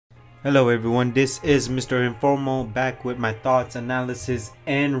Hello everyone, this is Mr. Informal back with my thoughts, analysis,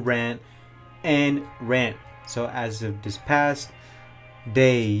 and rant. So as of this past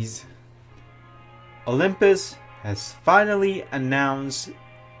days, Olympus has finally announced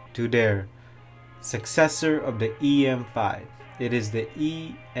to their successor of the E-M5. It is the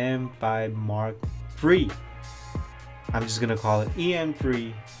E-M5 Mark III. I'm just gonna call it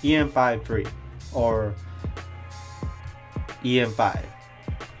E-M3, E-M5 III, or E-M5,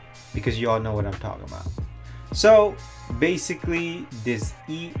 because you all know what I'm talking about. So basically this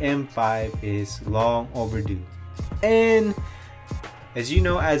E-M5 is long overdue, and as you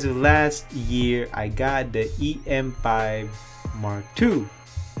know, as of last year I got the E-M5 Mark II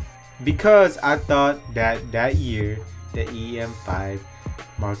because I thought that year the E-M5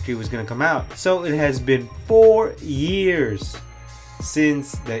 Mark III was gonna come out. So it has been 4 years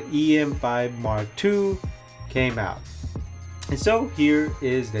since the E-M5 Mark II came out. And so here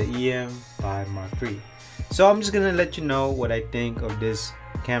is the E-M5 Mark III. So I'm just gonna let you know what I think of this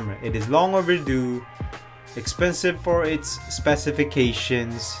camera. It is long overdue, expensive for its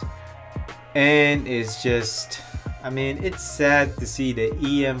specifications, and it's just, it's sad to see the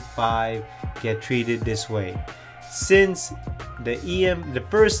E-M5 get treated this way. Since the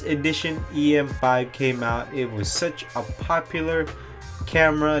first edition E-M5 came out, it was such a popular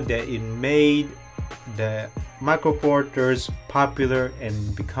camera that it made the micro four thirds popular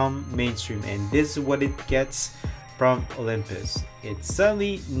and become mainstream, and this is what it gets from Olympus. It's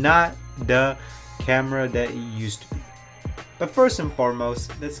suddenly not the camera that it used to be. But first and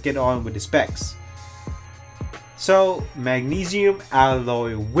foremost, let's get on with the specs. So magnesium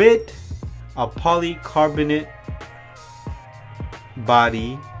alloy with a polycarbonate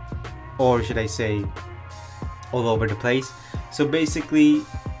body, or should I say all over the place. So basically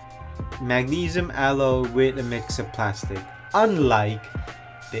magnesium alloy with a mix of plastic, unlike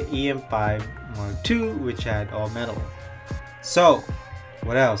the E-M5 Mark II, which had all metal. So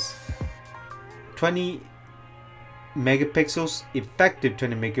what else? 20 megapixels, effective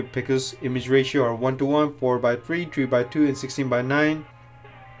 20 megapixels image ratio are 1:1, 4:3, 3:2, and 16:9.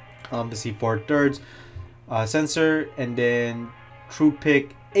 Obviously 4/3 sensor, and then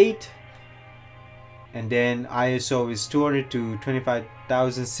TruePic 8, and then ISO is 200 to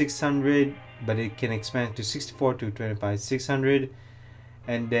 25,600, but it can expand to 64 to 25,600,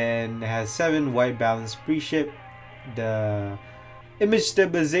 and then it has 7 white balance pre-ship. The image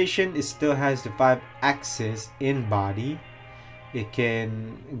stabilization, it still has the 5 axis in body. It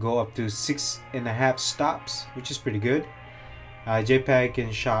can go up to 6.5 stops, which is pretty good. JPEG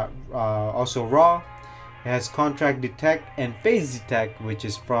can shot also RAW. It has contrast detect and phase detect, which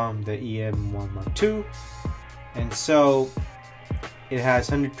is from the E-M1 Mark II. And so it has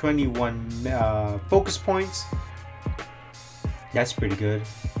 121 focus points. That's pretty good.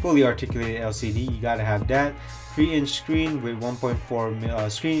 Fully articulated LCD, you gotta have that. 3-inch screen with 1.4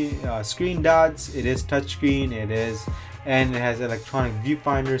 screen dots. It is touchscreen. And it has electronic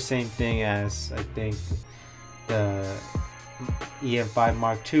viewfinder, same thing as I think the E-M5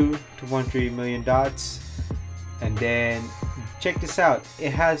 Mark II, 2.3 million dots. And then check this out,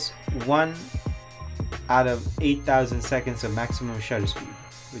 it has 1 out of 8,000 seconds of maximum shutter speed,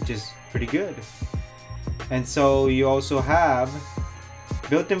 which is pretty good. And so you also have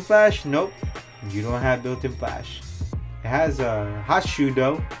built-in flash. Nope, you don't have built-in flash. It has a hot shoe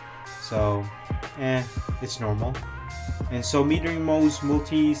though, so it's normal. And so metering modes,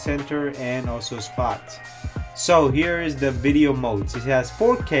 multi-center, and also spot. So here is the video modes. It has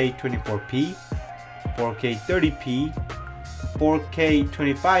 4K 24p, 4K 30p, 4K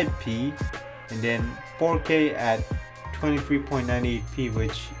 25p, and then 4K at 23.98p,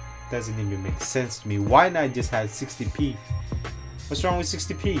 which doesn't even make sense to me. Why not just have 60p? What's wrong with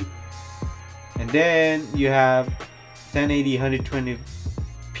 60p? And then you have 1080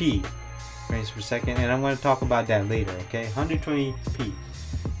 120p frames per second, and I'm going to talk about that later. Okay, 120p,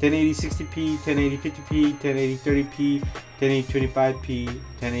 1080 60p, 1080 50p, 1080 30p, 1080 25p,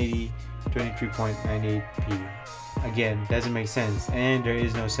 1080 23.98p. Again, doesn't make sense, and there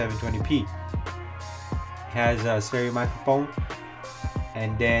is no 720p. It has a stereo microphone,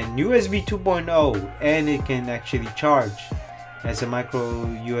 and then USB 2.0, and it can actually charge. It has a micro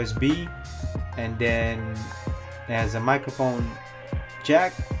USB, and then it has a microphone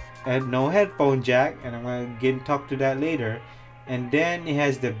jack and no headphone jack, and I'm gonna talk to that later. And then it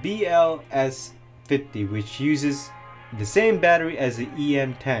has the BLS50, which uses the same battery as the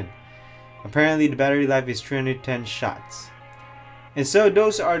EM10. Apparently the battery life is 310 shots. And so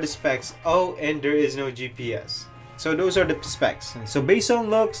those are the specs. Oh, and there is no GPS. So those are the specs. And so based on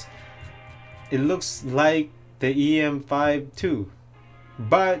looks, it looks like the E-M5 too.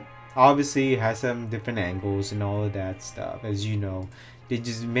 But Obviously, it has some different angles and all of that stuff, as you know. They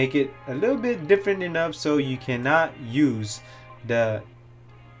just make it a little bit different enough so you cannot use the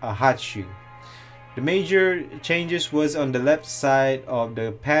hot shoe. The major changes was on the left side of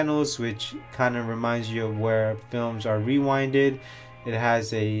the panels, which kind of reminds you of where films are rewinded. It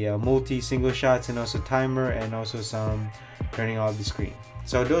has a multi single shots and also timer, and also some turning off the screen.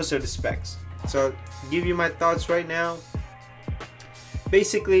 So those are the specs. So give you my thoughts right now.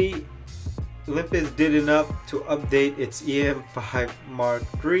 Basically, Olympus did enough to update its E-M5 Mark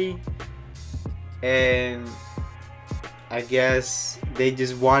III, and I guess they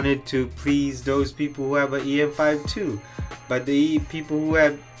just wanted to please those people who have an E-M5 too. But the people who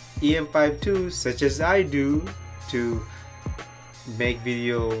have E-M5 too, such as I do, to make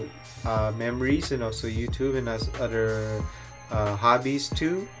video memories and also YouTube and other hobbies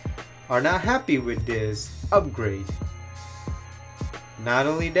too, are not happy with this upgrade. Not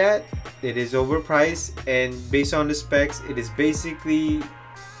only that, it is overpriced, and based on the specs, it is basically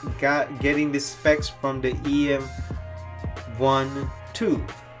getting the specs from the E-M1 II.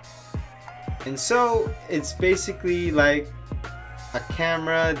 And so it's basically like a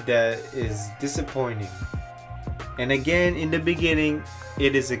camera that is disappointing. And again, in the beginning,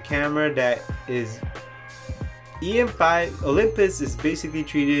 it is a camera that is E-M5. Olympus is basically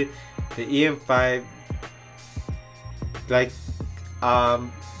treated the E-M5 like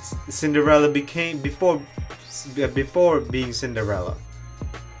Cinderella became before being Cinderella.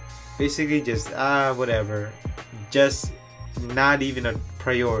 Basically just whatever, just not even a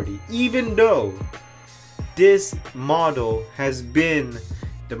priority, even though this model has been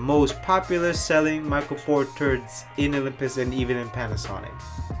the most popular selling Micro Four Thirds in Olympus and even in Panasonic,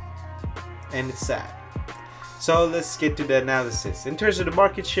 and it's sad. So let's get to the analysis. In terms of the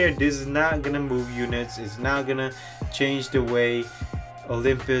market share, this is not gonna move units. It's not gonna change the way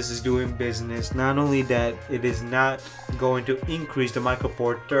Olympus is doing business. Not only that, it is not going to increase the Micro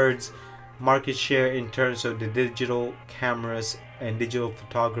Four Thirds market share in terms of the digital cameras and digital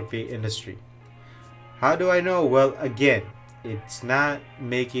photography industry. How do I know? Well, again, it's not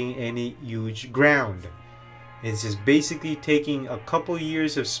making any huge ground. It's just basically taking a couple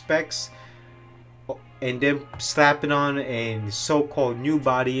years of specs and then slapping on a so-called new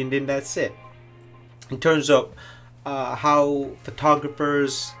body, and then that's it. In terms of how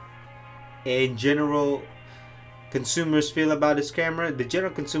photographers and general consumers feel about this camera, the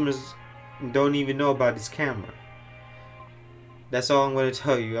general consumers don't even know about this camera. That's all I'm going to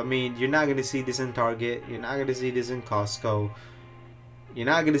tell you. I mean, you're not going to see this in Target. You're not going to see this in Costco. You're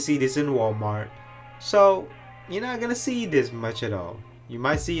not going to see this in Walmart. So, you're not going to see this much at all. You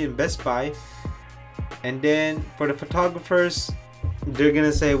might see it in Best Buy. And then, for the photographers, they're going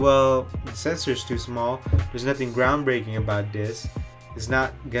to say, well, the sensor's too small. There's nothing groundbreaking about this. It's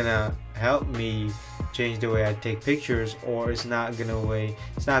not going to help me change the way I take pictures, or it's not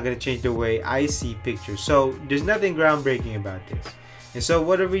gonna change the way I see pictures. So there's nothing groundbreaking about this. And so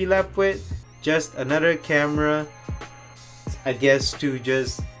what are we left with? Just another camera, I guess, to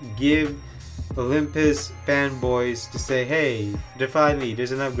just give Olympus fanboys to say, hey,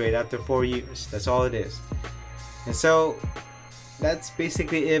 there's an upgrade after 4 years. That's all it is. And so that's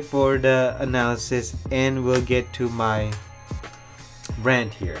basically it for the analysis, and we'll get to my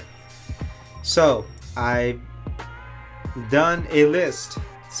rant here. So I've done a list.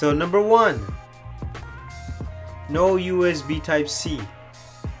 So number 1, no USB Type-C,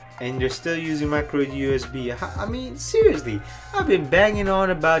 and they're still using micro USB. I mean, seriously, I've been banging on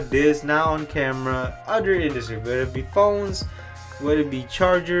about this now on camera, other industry, whether it be phones, whether it be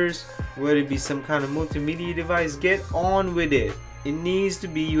chargers, whether it be some kind of multimedia device. Get on with it. It needs to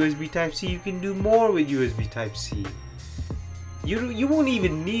be USB Type-C. You can do more with USB Type-C. You won't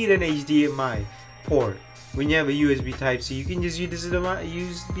even need an HDMI port when you have a USB Type-C. You can just use this as a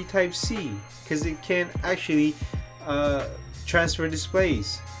USB Type-C because it can actually transfer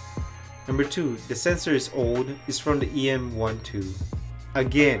displays. Number 2, the sensor is old. It's from the E-M1 II.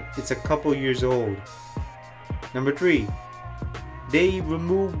 Again, it's a couple years old. Number 3, they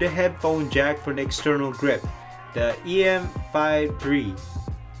removed the headphone jack from the external grip. The E-M5 III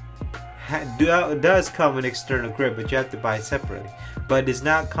does come with external grip, but you have to buy it separately. But it does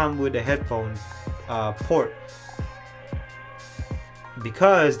not come with a headphone port,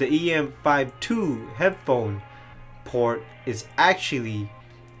 because the E-M5 II headphone port is actually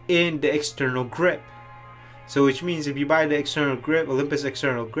in the external grip. So which means if you buy the external grip, Olympus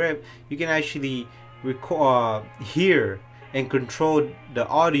external grip, you can actually hear and control the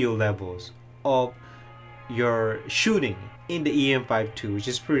audio levels of your shooting in the E-M5 II, which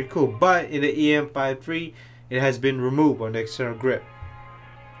is pretty cool. But in the E-M5 III, it has been removed on the external grip.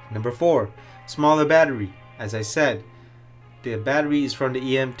 Number 4, smaller battery. As I said, the battery is from the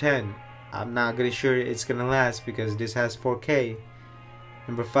E-M10. I'm not gonna sure it's gonna last because this has 4K.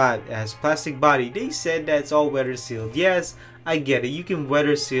 Number 5, it has plastic body. They said that's all weather sealed. Yes, I get it. You can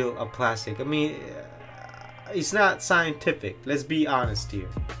weather seal a plastic. I mean, it's not scientific. Let's be honest here.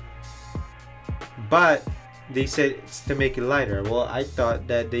 But they said it's to make it lighter. Well, I thought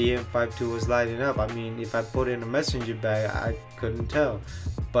that the E-M5 II was lighting up. I mean, if I put it in a messenger bag, I couldn't tell.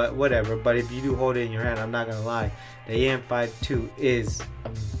 But whatever. But if you do hold it in your hand, I'm not gonna lie, the E-M5 II is a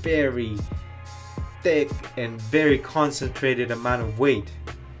very thick and very concentrated amount of weight.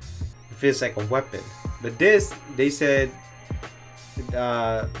 It feels like a weapon. But this, they said,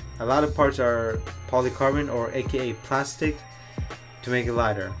 a lot of parts are polycarbonate, or aka plastic, to make it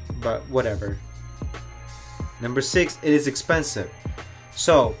lighter. But whatever. Number 6, it is expensive.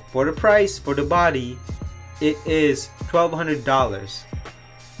 So for the price, for the body, it is $1,200.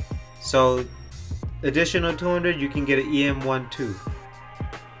 So additional $200, you can get an EM1 II.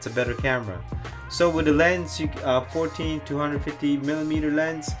 It's a better camera. So with the lens, 14 250 millimeter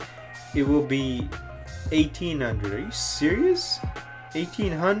lens, it will be $1,800. Are you serious?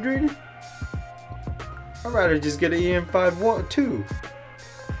 $1,800? I'd rather just get an EM5 II.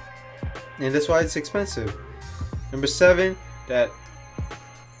 And that's why it's expensive. Number 7, that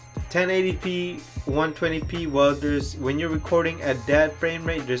 1080p 120p, well, there's, when you're recording at that frame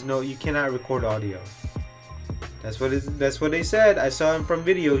rate, you cannot record audio. That's what they said. I saw them from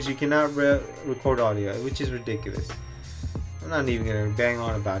videos. You cannot record audio, which is ridiculous. I'm not even gonna bang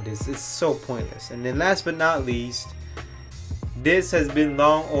on about this. It's so pointless. And then last but not least, this has been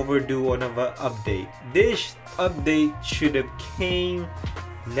long overdue on an update. This update should have came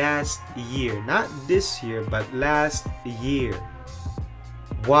last year, not this year, but last year.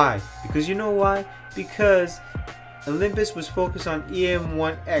 Why? Because you know why? Because Olympus was focused on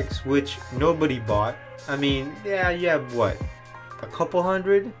EM1X, which nobody bought. I mean, yeah, you have what, a couple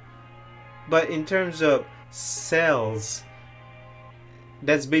hundred? But in terms of sales,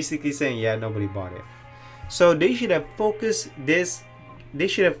 that's basically saying, yeah, nobody bought it. So they should have focused this. They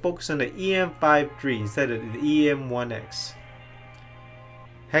should have focused on the EM5 III instead of the EM1X.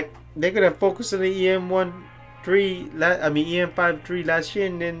 Heck, they could have focused on the EM5 III last year,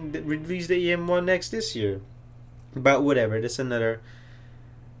 and then release the EM1X this year. But whatever, that's another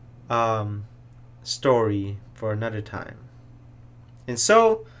story for another time. And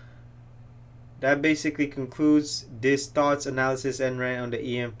so that basically concludes this thoughts, analysis, and rant on the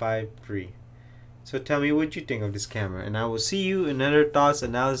EM5 III. So tell me what you think of this camera, and I will see you in another thoughts,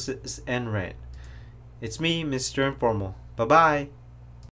 analysis, and rant. It's me, Mr. Informal. Bye bye.